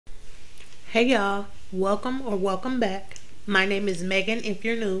Hey y'all, welcome back. My name is Megan if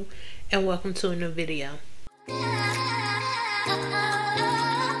you're new, and welcome to a new video.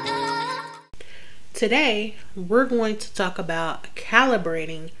 Today, we're going to talk about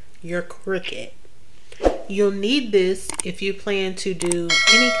calibrating your Cricut. You'll need this if you plan to do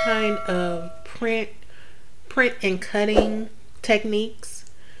any kind of print and cutting techniques.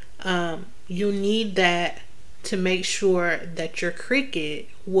 You'll need that to make sure that your Cricut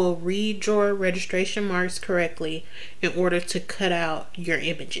will read your registration marks correctly in order to cut out your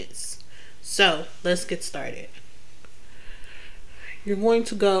images. So let's get started. You're going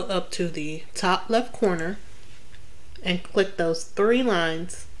to go up to the top left corner and click those three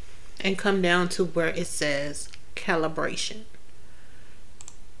lines and come down to where it says calibration.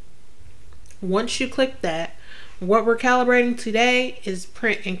 Once you click that, what we're calibrating today is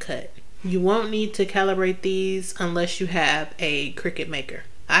print and cut. You won't need to calibrate these unless you have a Cricut Maker.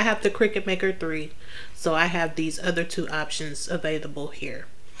 I have the Cricut Maker 3, so I have these other two options available here.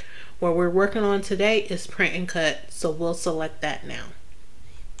 What we're working on today is print and cut, so we'll select that now.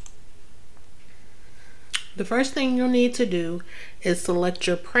 The first thing you'll need to do is select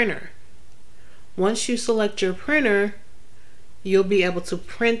your printer. Once you select your printer, you'll be able to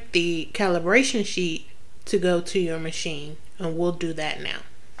print the calibration sheet to go to your machine, and we'll do that now.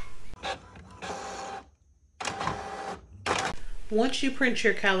 Once you print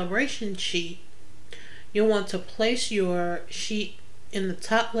your calibration sheet, you'll want to place your sheet in the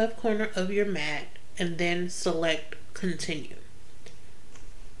top left corner of your mat and then select continue.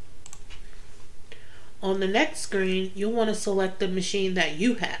 On the next screen, you'll want to select the machine that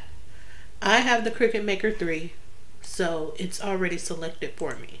you have. I have the Cricut Maker 3, so it's already selected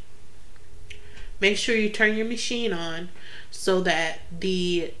for me. Make sure you turn your machine on so that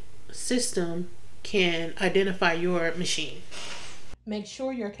the system can identify your machine. Make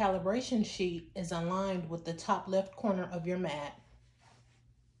sure your calibration sheet is aligned with the top left corner of your mat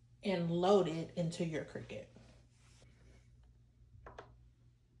and load it into your Cricut.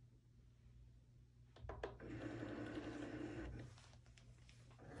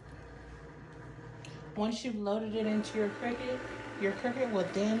 Once you've loaded it into your Cricut will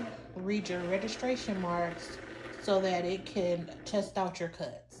then read your registration marks so that it can test out your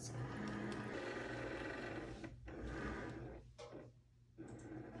cuts.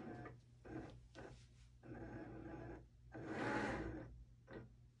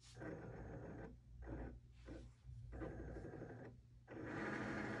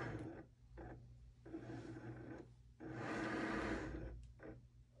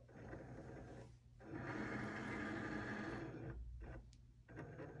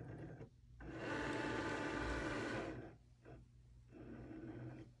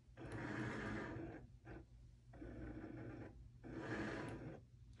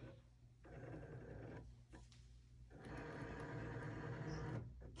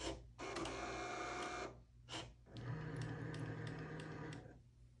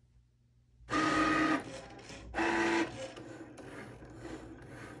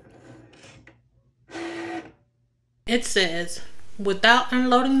 It says, without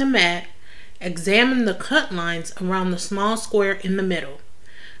unloading the mat, examine the cut lines around the small square in the middle.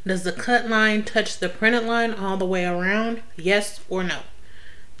 Does the cut line touch the printed line all the way around? Yes or no?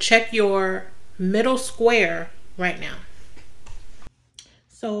 Check your middle square right now.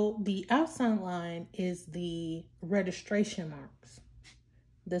 So the outside line is the registration marks,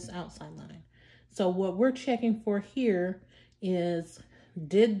 this outside line. So what we're checking for here is,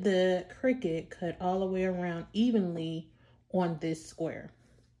 did the Cricut cut all the way around evenly on this square?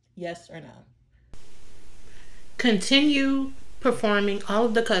 Yes or no? Continue performing all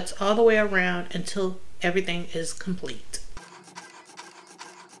of the cuts all the way around until everything is complete.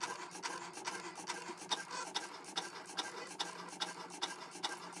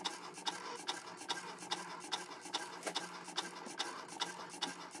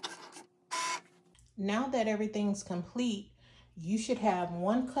 Now that everything's complete, you should have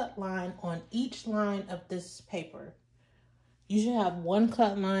one cut line on each line of this paper. You should have one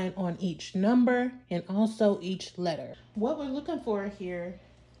cut line on each number and also each letter. What we're looking for here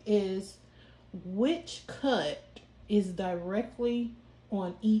is which cut is directly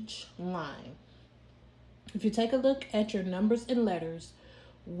on each line. If you take a look at your numbers and letters,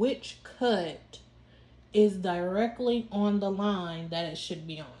 which cut is directly on the line that it should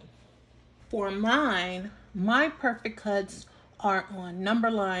be on. For mine, my perfect cuts are on number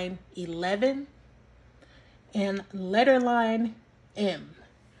line 11 and letter line M.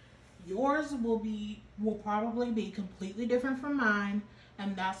 Yours will probably be completely different from mine,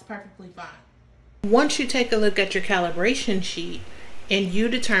 and that's perfectly fine. Once you take a look at your calibration sheet and you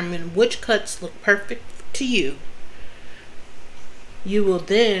determine which cuts look perfect to you, you will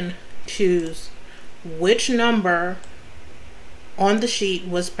then choose which number on the sheet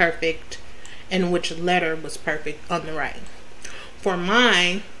was perfect and which letter was perfect on the right. For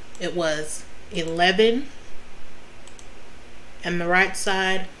mine, it was 11, and the right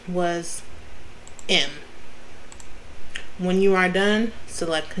side was M. When you are done,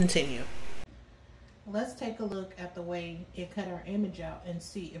 select continue. Let's take a look at the way it cut our image out and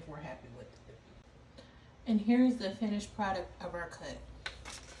see if we're happy with it. And here's the finished product of our cut.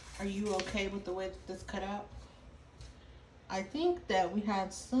 Are you okay with the way that this cut out? I think that we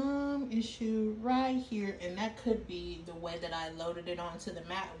had some issue right here, and that could be the way that I loaded it onto the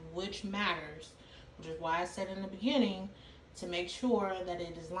mat, which matters, which is why I said in the beginning to make sure that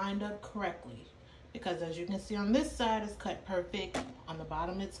it is lined up correctly. Because as you can see on this side, it's cut perfect. On the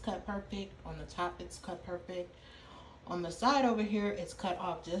bottom, it's cut perfect. On the top, it's cut perfect. On the side over here, it's cut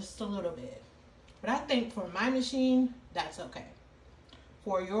off just a little bit. But I think for my machine, that's okay.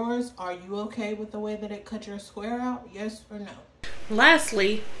 For yours, are you okay with the way that it cut your square out? Yes or no?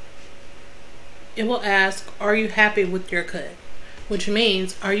 Lastly, it will ask, are you happy with your cut? Which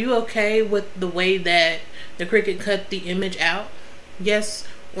means, are you okay with the way that the Cricut cut the image out? Yes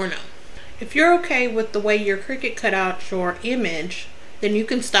or no? If you're okay with the way your Cricut cut out your image, then you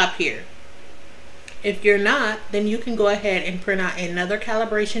can stop here. If you're not, then you can go ahead and print out another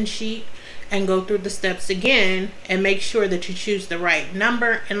calibration sheet and go through the steps again and make sure that you choose the right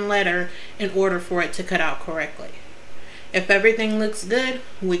number and letter in order for it to cut out correctly. If everything looks good,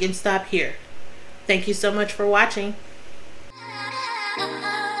 we can stop here. Thank you so much for watching.